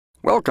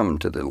Welcome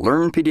to the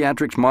Learn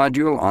Pediatrics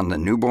module on the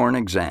newborn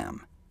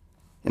exam.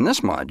 In this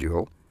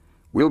module,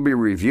 we'll be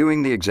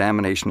reviewing the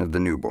examination of the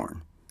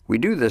newborn. We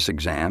do this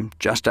exam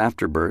just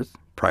after birth,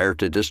 prior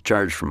to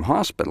discharge from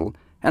hospital,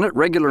 and at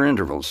regular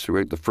intervals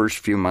throughout the first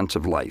few months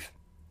of life.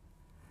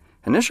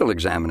 Initial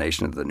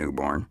examination of the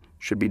newborn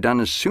should be done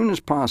as soon as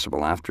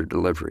possible after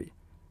delivery.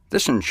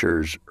 This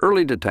ensures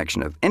early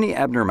detection of any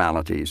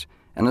abnormalities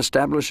and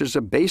establishes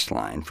a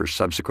baseline for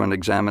subsequent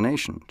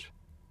examinations.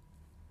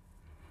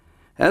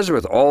 As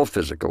with all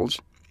physicals,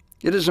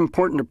 it is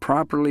important to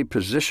properly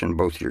position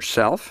both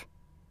yourself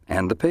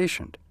and the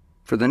patient.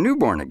 For the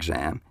newborn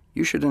exam,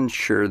 you should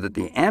ensure that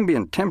the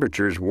ambient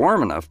temperature is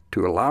warm enough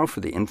to allow for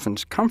the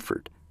infant's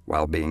comfort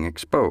while being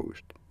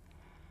exposed.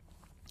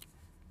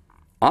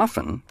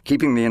 Often,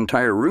 keeping the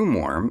entire room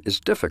warm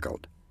is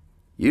difficult.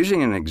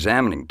 Using an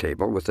examining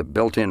table with a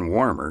built-in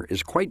warmer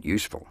is quite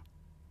useful.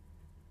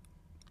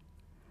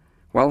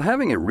 While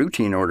having a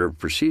routine order of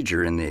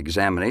procedure in the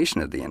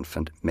examination of the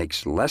infant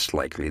makes less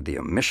likely the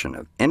omission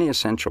of any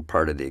essential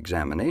part of the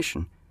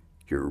examination,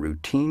 your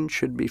routine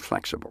should be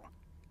flexible.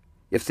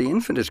 If the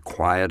infant is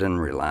quiet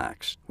and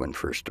relaxed when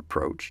first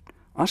approached,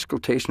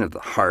 auscultation of the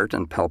heart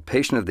and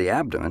palpation of the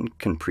abdomen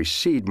can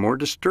precede more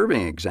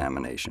disturbing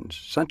examinations,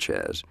 such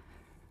as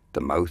the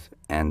mouth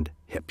and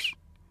hips.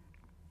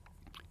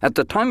 At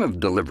the time of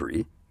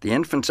delivery, the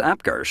infant's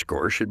APGAR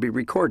score should be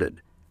recorded.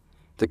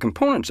 The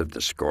components of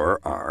the score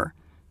are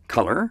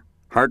color,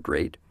 heart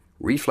rate,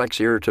 reflex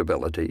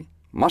irritability,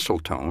 muscle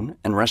tone,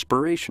 and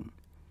respiration.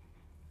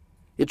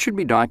 It should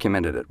be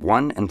documented at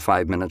 1 and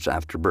 5 minutes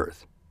after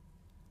birth.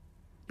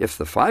 If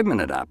the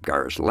 5-minute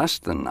APGAR is less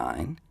than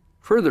 9,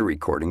 further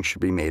recording should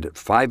be made at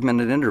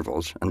 5-minute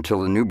intervals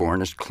until the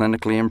newborn is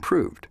clinically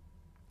improved.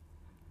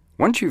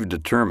 Once you've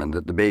determined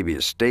that the baby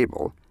is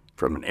stable,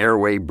 from an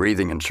airway,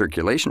 breathing, and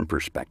circulation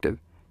perspective,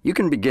 you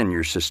can begin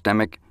your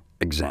systemic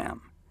exam.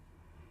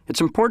 It's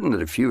important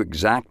that a few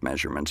exact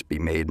measurements be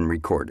made and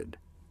recorded.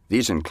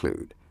 These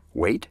include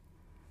weight,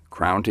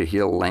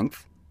 crown-to-heel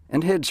length,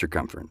 and head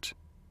circumference.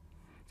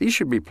 These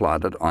should be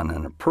plotted on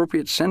an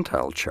appropriate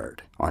centile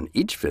chart on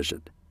each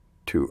visit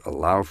to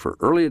allow for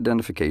early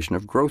identification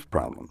of growth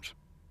problems.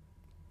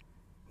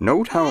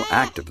 Note how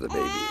active the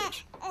baby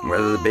is and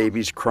whether the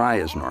baby's cry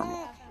is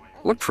normal.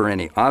 Look for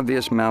any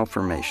obvious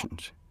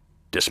malformations,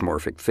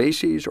 dysmorphic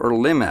facies, or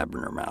limb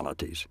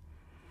abnormalities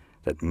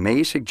that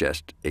may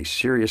suggest a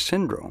serious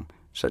syndrome,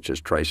 such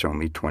as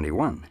trisomy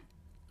 21.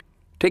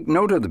 Take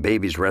note of the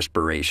baby's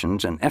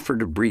respirations and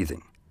effort of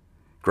breathing.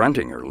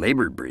 Grunting or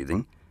labored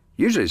breathing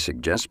usually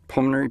suggests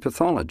pulmonary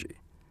pathology,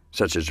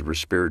 such as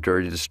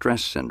respiratory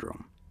distress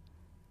syndrome.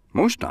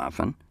 Most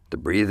often, the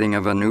breathing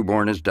of a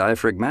newborn is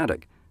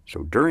diaphragmatic,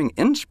 so during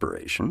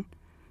inspiration,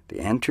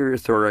 the anterior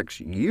thorax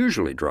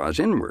usually draws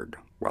inward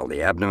while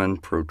the abdomen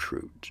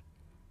protrudes.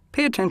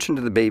 Pay attention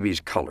to the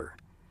baby's color.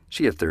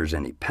 See if there is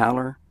any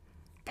pallor,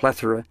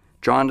 plethora,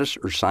 jaundice,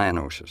 or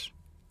cyanosis.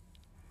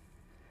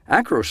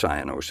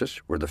 Acrocyanosis,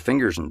 where the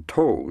fingers and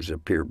toes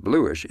appear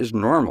bluish, is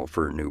normal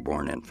for a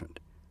newborn infant.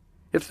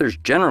 If there's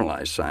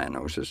generalized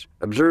cyanosis,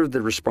 observe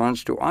the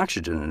response to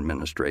oxygen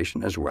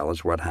administration as well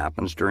as what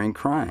happens during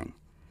crying.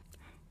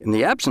 In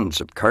the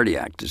absence of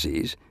cardiac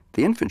disease,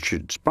 the infant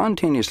should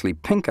spontaneously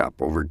pink up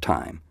over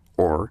time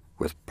or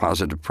with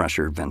positive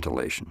pressure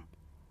ventilation.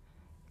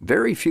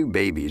 Very few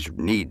babies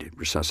need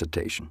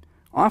resuscitation,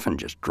 often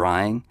just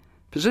drying,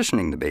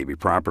 positioning the baby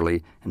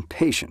properly, and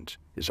patience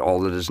is all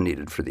that is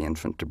needed for the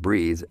infant to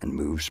breathe and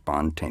move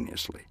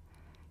spontaneously.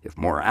 If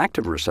more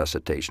active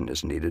resuscitation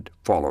is needed,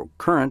 follow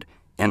current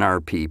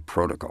NRP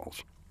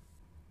protocols.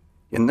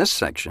 In this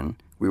section,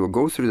 we will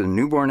go through the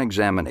newborn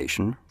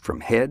examination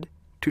from head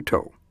to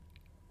toe.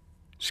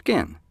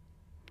 Skin.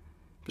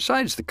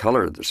 Besides the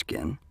color of the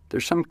skin,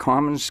 there's some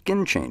common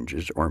skin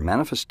changes or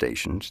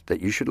manifestations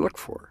that you should look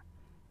for.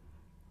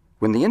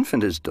 When the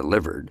infant is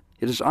delivered,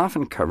 it is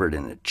often covered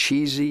in a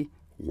cheesy,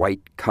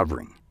 white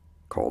covering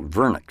called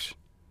vernix.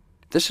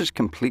 This is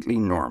completely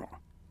normal.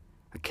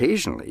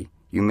 Occasionally,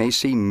 you may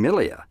see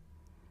milia,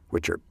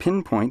 which are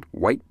pinpoint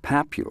white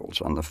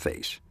papules on the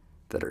face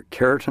that are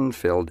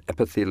keratin-filled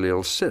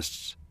epithelial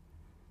cysts.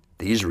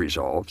 These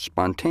resolve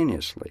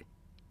spontaneously.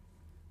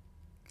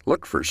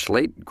 Look for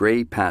slate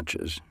gray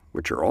patches,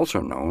 which are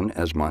also known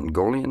as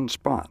Mongolian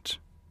spots.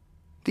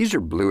 These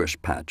are bluish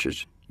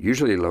patches,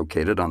 usually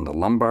located on the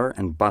lumbar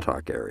and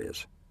buttock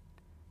areas.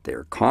 They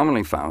are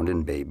commonly found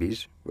in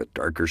babies with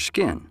darker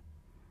skin.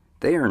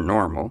 They are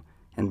normal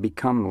and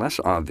become less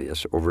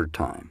obvious over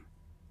time.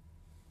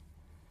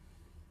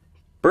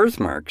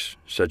 Birthmarks,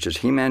 such as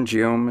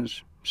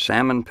hemangiomas,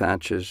 salmon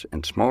patches,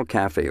 and small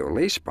cafe au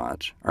lait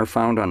spots, are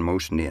found on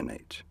most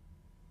neonates.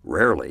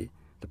 Rarely,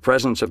 the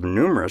presence of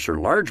numerous or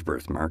large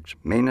birthmarks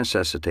may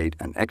necessitate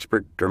an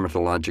expert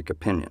dermatologic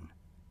opinion.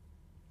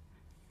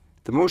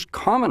 The most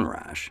common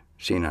rash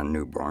seen on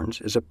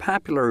newborns is a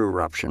papular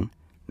eruption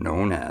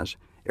known as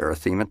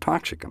erythema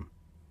toxicum.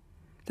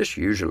 This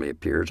usually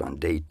appears on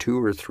day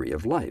 2 or 3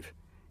 of life.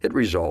 It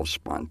resolves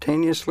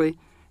spontaneously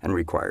and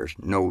requires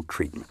no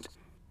treatment.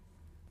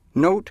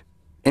 Note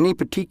Any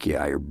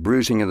petechiae or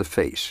bruising of the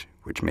face,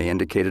 which may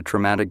indicate a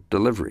traumatic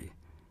delivery.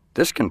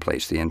 This can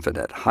place the infant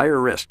at higher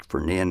risk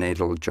for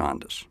neonatal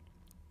jaundice.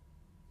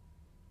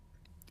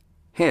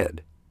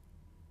 Head.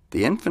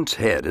 The infant's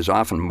head is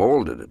often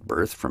molded at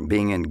birth from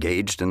being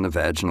engaged in the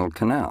vaginal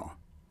canal.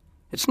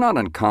 It's not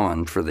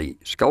uncommon for the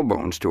skull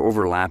bones to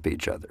overlap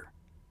each other.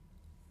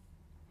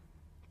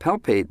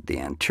 Palpate the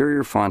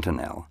anterior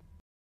fontanelle,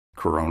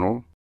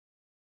 coronal,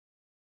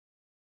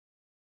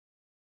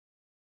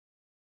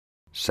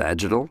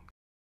 sagittal,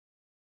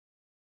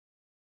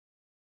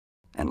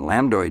 and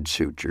lambdoid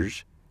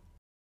sutures,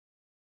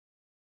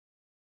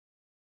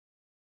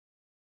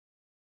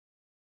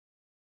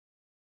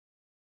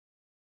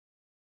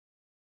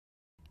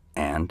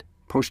 and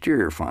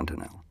posterior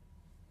fontanelle.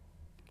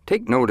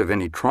 Take note of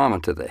any trauma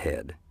to the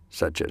head,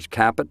 such as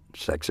caput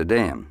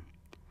sexadeum,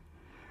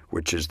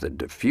 which is the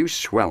diffuse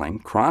swelling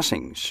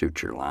crossing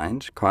suture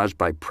lines caused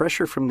by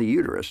pressure from the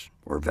uterus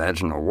or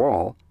vaginal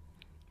wall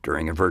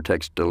during a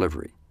vertex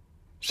delivery.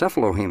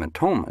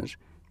 Cephalohematomas,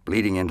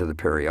 bleeding into the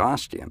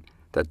periosteum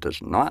that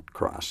does not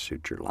cross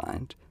suture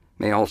lines,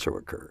 may also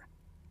occur.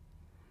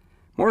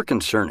 More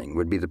concerning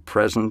would be the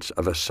presence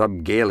of a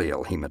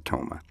subgaleal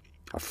hematoma,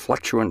 a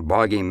fluctuant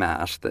boggy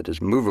mass that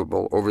is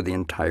movable over the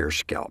entire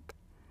scalp.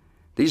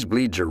 These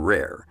bleeds are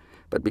rare,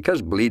 but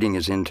because bleeding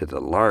is into the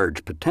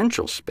large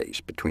potential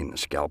space between the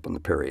scalp and the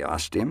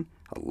periosteum,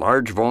 a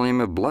large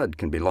volume of blood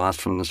can be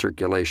lost from the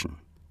circulation.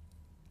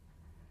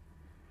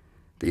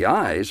 The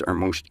eyes are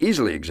most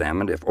easily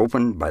examined if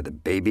opened by the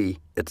baby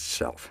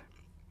itself.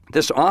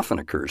 This often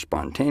occurs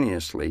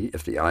spontaneously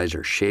if the eyes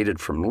are shaded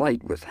from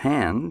light with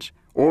hands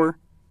or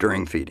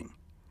during feeding.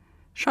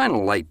 Shine a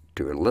light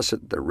to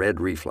elicit the red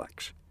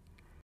reflex.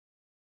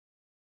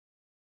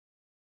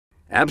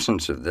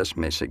 Absence of this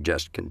may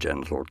suggest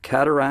congenital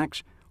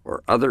cataracts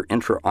or other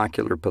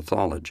intraocular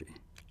pathology.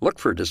 Look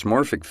for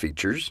dysmorphic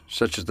features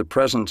such as the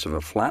presence of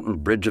a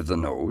flattened bridge of the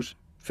nose,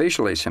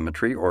 facial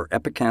asymmetry, or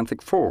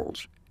epicanthic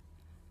folds.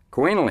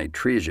 Choanal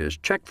atresia is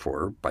checked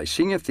for by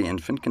seeing if the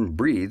infant can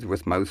breathe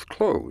with mouth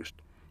closed,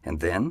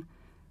 and then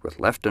with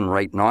left and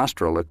right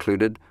nostril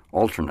occluded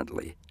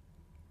alternately.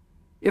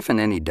 If in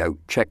any doubt,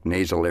 check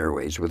nasal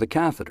airways with a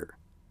catheter.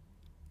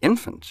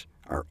 Infants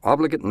are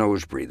obligate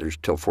nose breathers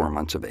till 4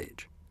 months of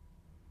age.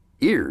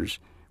 Ears,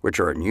 which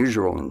are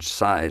unusual in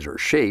size or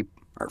shape,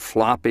 are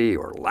floppy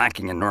or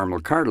lacking in normal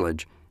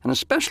cartilage, and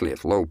especially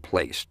if low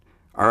placed,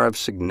 are of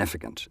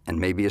significance and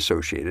may be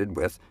associated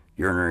with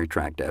urinary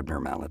tract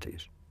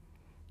abnormalities.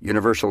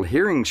 Universal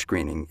hearing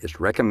screening is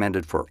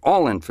recommended for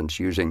all infants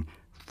using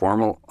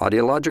formal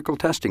audiological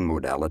testing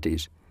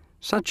modalities,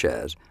 such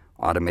as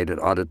automated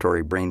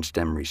auditory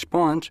brainstem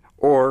response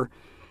or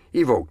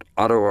evoked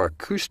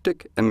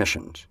autoacoustic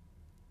emissions.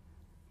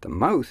 The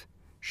mouth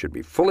should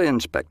be fully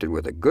inspected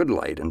with a good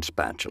light and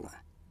spatula,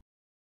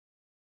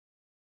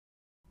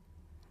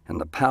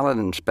 and the palate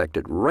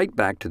inspected right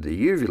back to the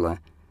uvula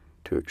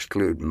to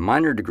exclude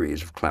minor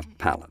degrees of cleft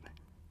palate.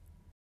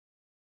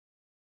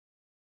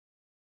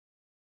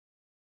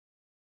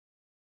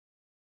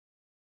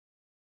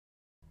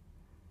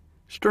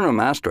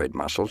 Sternomastoid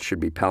muscles should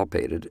be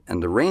palpated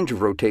and the range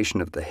of rotation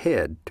of the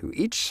head to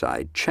each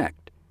side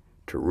checked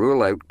to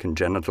rule out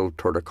congenital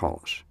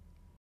torticollis.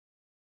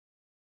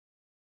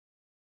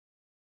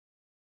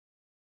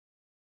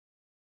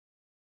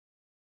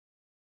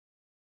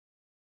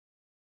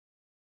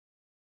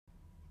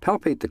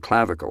 Palpate the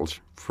clavicles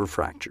for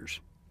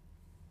fractures.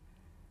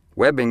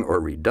 Webbing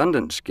or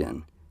redundant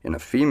skin in a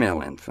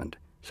female infant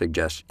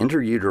suggests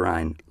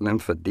intrauterine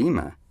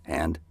lymphedema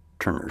and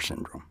Turner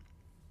syndrome.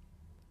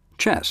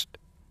 Chest.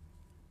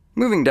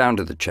 Moving down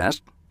to the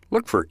chest,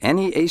 look for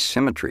any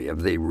asymmetry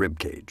of the rib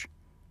cage.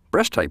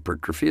 Breast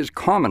hypertrophy is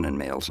common in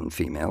males and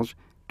females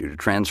due to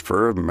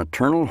transfer of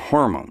maternal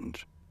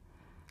hormones.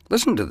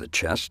 Listen to the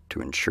chest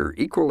to ensure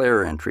equal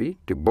air entry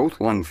to both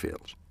lung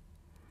fields.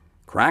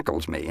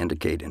 Crackles may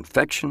indicate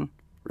infection,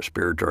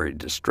 respiratory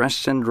distress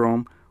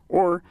syndrome,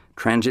 or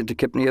transient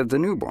tachypnea of the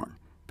newborn,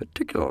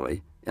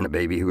 particularly in a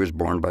baby who is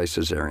born by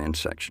cesarean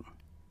section.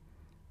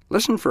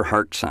 Listen for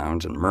heart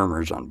sounds and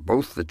murmurs on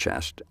both the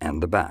chest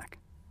and the back.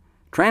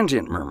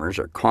 Transient murmurs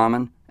are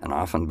common and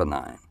often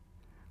benign.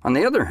 On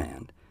the other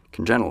hand,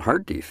 congenital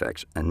heart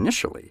defects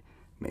initially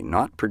may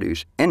not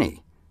produce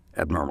any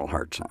abnormal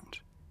heart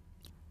sounds.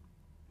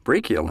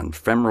 Brachial and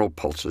femoral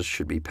pulses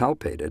should be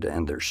palpated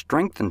and their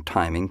strength and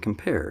timing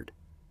compared.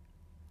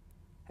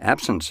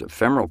 Absence of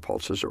femoral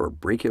pulses or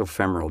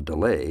brachial-femoral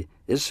delay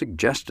is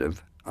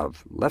suggestive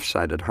of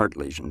left-sided heart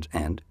lesions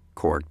and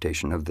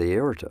coarctation of the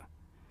aorta.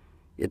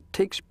 It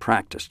takes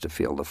practice to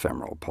feel the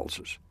femoral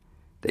pulses.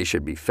 They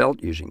should be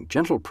felt using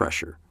gentle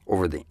pressure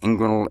over the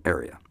inguinal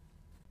area.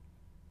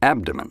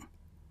 Abdomen.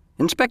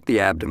 Inspect the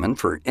abdomen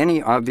for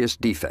any obvious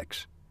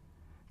defects.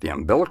 The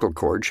umbilical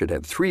cord should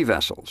have 3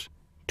 vessels,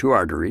 2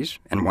 arteries,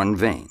 and 1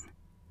 vein.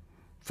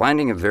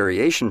 Finding a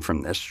variation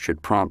from this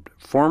should prompt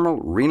formal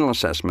renal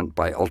assessment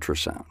by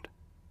ultrasound.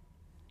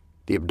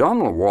 The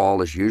abdominal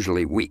wall is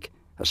usually weak,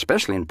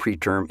 especially in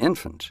preterm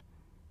infants.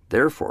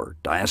 Therefore,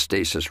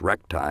 diastasis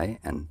recti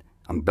and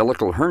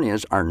Umbilical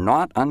hernias are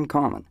not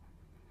uncommon.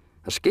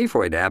 A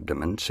scaphoid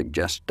abdomen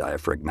suggests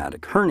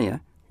diaphragmatic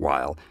hernia,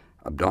 while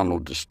abdominal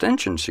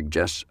distension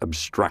suggests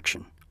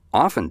obstruction,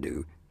 often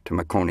due to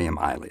meconium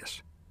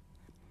ileus.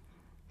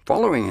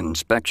 Following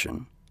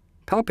inspection,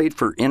 palpate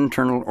for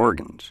internal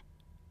organs.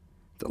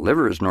 The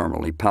liver is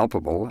normally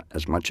palpable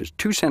as much as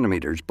 2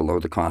 centimeters below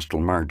the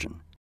costal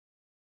margin.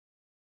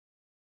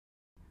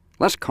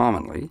 Less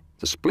commonly,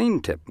 the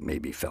spleen tip may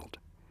be felt.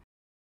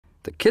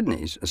 The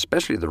kidneys,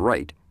 especially the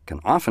right, can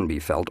often be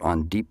felt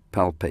on deep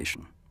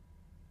palpation.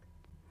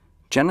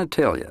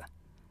 Genitalia.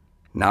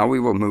 Now we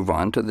will move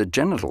on to the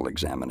genital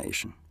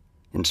examination.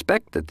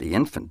 Inspect that the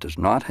infant does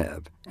not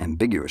have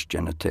ambiguous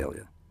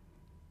genitalia.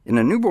 In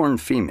a newborn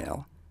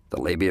female, the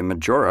labia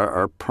majora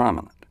are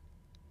prominent.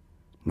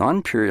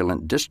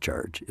 Non-purulent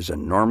discharge is a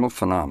normal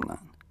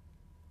phenomenon.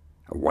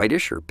 A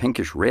whitish or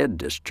pinkish red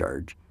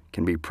discharge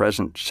can be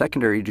present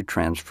secondary to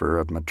transfer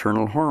of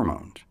maternal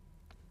hormones.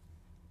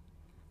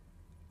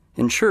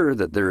 Ensure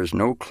that there is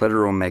no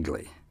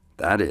clitoromegaly,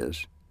 that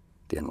is,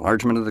 the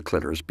enlargement of the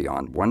clitoris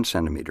beyond 1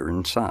 centimeter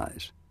in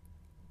size.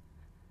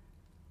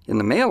 In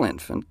the male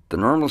infant, the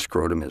normal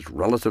scrotum is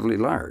relatively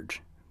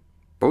large.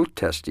 Both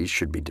testes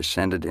should be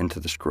descended into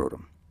the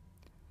scrotum.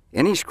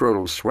 Any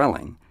scrotal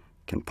swelling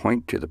can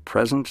point to the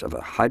presence of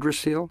a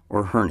hydrocele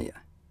or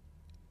hernia.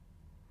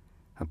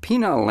 A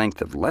penile length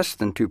of less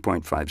than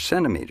 2.5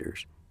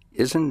 centimeters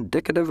is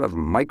indicative of a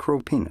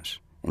micropenis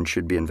and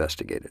should be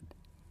investigated.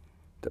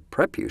 The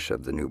prepuce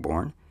of the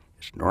newborn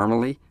is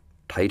normally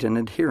tight and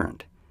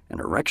adherent.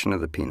 An erection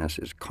of the penis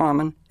is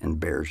common and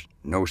bears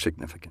no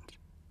significance.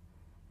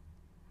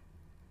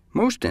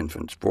 Most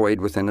infants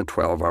void within a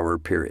 12-hour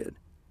period,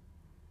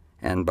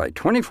 and by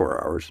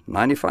 24 hours,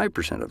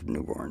 95% of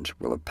newborns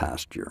will have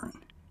passed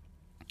urine.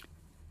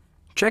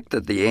 Check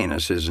that the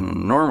anus is in a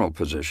normal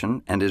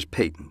position and is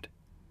patent.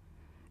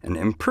 An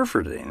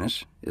imperforate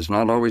anus is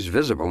not always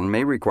visible and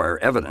may require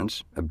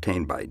evidence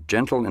obtained by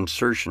gentle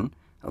insertion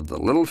of the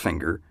little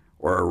finger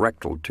or a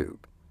rectal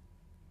tube.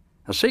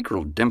 A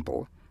sacral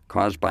dimple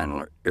caused by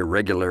an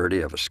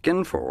irregularity of a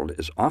skin fold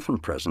is often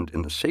present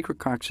in the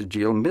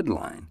sacrococcygeal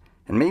midline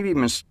and may be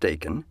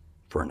mistaken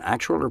for an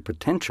actual or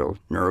potential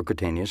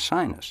neurocutaneous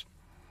sinus.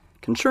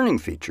 Concerning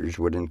features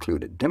would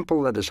include a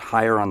dimple that is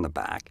higher on the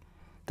back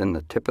than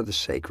the tip of the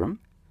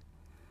sacrum,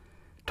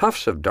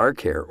 tufts of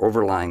dark hair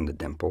overlying the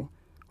dimple,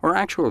 or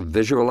actual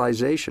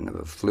visualization of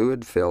a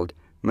fluid-filled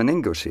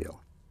meningocele.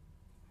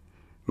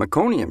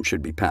 Meconium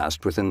should be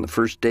passed within the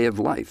first day of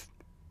life.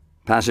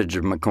 Passage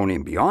of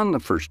meconium beyond the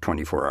first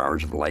 24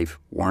 hours of life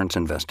warrants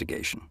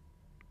investigation.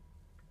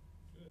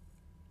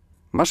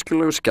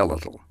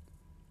 Musculoskeletal.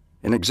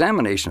 In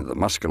examination of the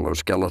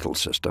musculoskeletal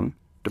system,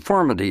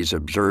 deformities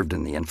observed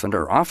in the infant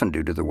are often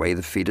due to the way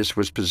the fetus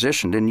was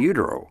positioned in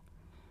utero,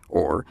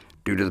 or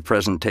due to the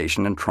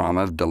presentation and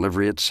trauma of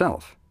delivery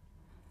itself.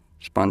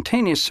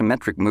 Spontaneous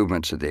symmetric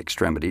movements of the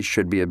extremities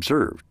should be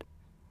observed.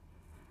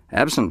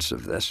 Absence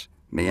of this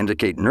may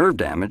indicate nerve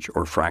damage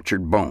or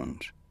fractured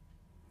bones.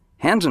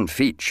 Hands and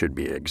feet should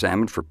be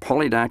examined for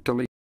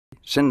polydactyly,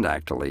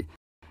 syndactyly,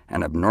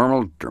 and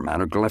abnormal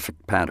dermatoglyphic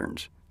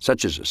patterns,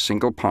 such as a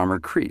single palmar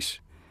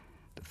crease.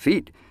 The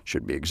feet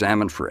should be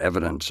examined for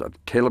evidence of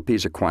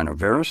talipes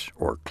equinovarus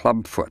or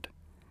club foot,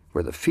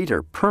 where the feet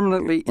are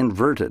permanently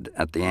inverted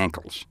at the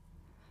ankles.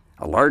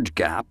 A large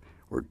gap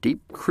or deep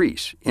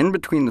crease in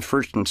between the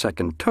first and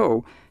second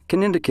toe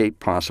can indicate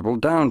possible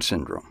Down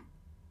syndrome.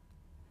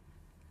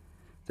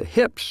 The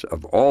hips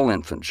of all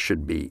infants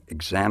should be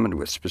examined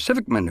with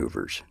specific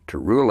maneuvers to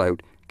rule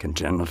out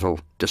congenital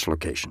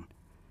dislocation.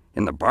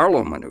 In the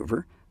Barlow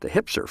maneuver, the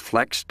hips are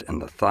flexed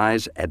and the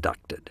thighs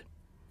adducted.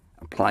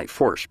 Apply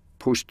force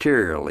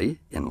posteriorly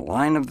in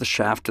line of the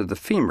shaft of the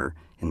femur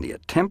in the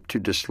attempt to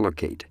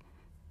dislocate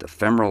the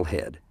femoral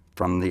head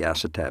from the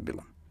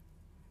acetabulum.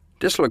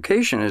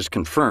 Dislocation is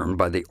confirmed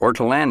by the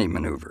Ortolani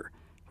maneuver,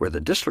 where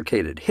the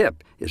dislocated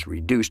hip is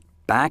reduced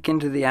back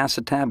into the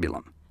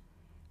acetabulum.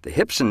 The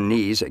hips and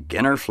knees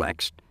again are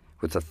flexed,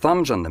 with the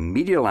thumbs on the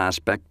medial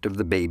aspect of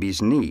the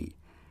baby's knee,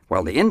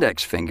 while the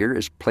index finger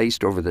is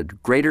placed over the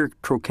greater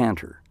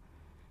trochanter.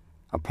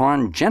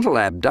 Upon gentle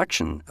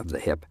abduction of the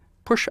hip,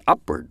 push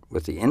upward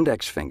with the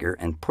index finger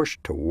and push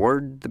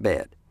toward the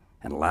bed,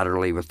 and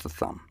laterally with the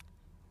thumb.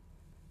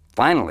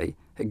 Finally,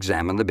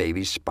 examine the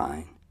baby's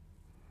spine.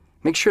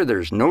 Make sure there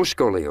is no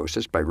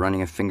scoliosis by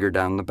running a finger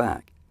down the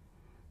back.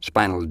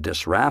 Spinal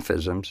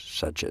dysraphisms,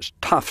 such as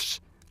tufts,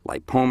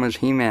 lipomas,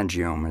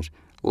 hemangiomas,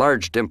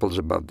 large dimples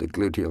above the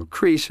gluteal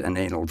crease, and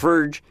anal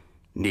verge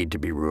need to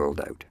be ruled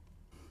out.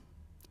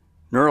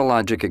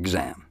 Neurologic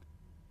exam.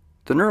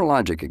 The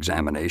neurologic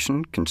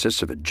examination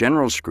consists of a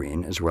general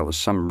screen as well as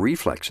some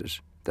reflexes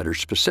that are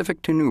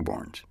specific to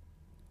newborns.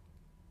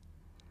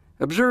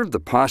 Observe the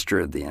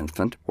posture of the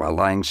infant while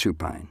lying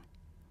supine.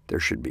 There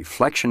should be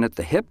flexion at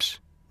the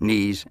hips,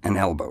 knees, and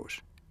elbows.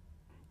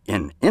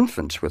 In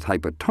infants with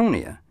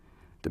hypotonia,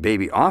 the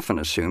baby often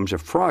assumes a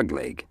frog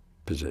leg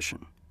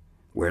position,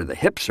 where the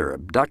hips are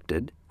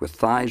abducted with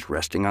thighs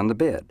resting on the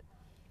bed.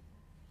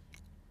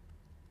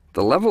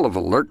 The level of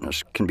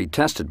alertness can be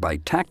tested by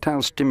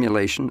tactile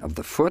stimulation of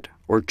the foot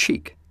or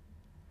cheek.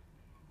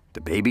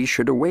 The baby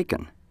should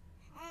awaken.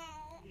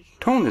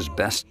 Tone is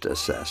best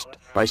assessed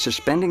by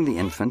suspending the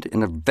infant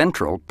in a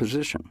ventral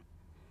position.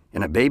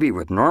 In a baby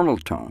with normal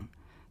tone,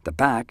 the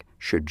back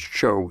should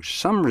show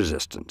some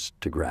resistance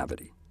to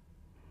gravity.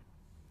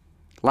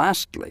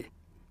 Lastly,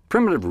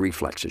 primitive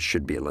reflexes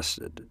should be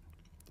elicited.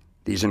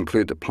 These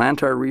include the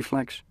plantar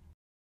reflex,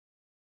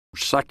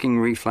 sucking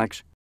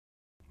reflex,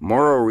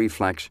 Moro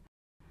reflex,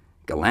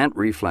 Gallant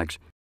reflex,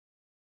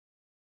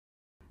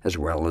 as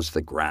well as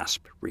the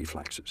grasp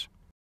reflexes.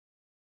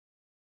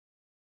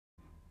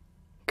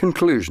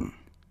 Conclusion.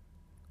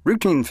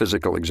 Routine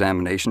physical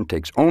examination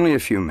takes only a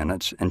few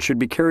minutes and should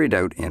be carried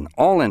out in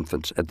all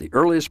infants at the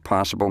earliest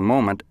possible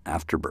moment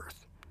after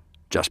birth,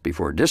 just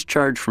before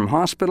discharge from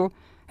hospital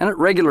and at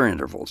regular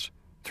intervals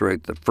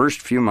throughout the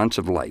first few months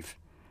of life.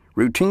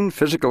 Routine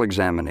physical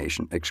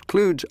examination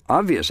excludes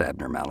obvious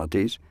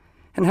abnormalities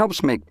and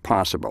helps make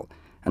possible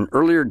an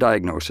earlier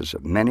diagnosis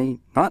of many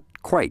not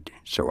quite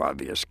so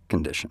obvious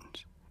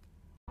conditions.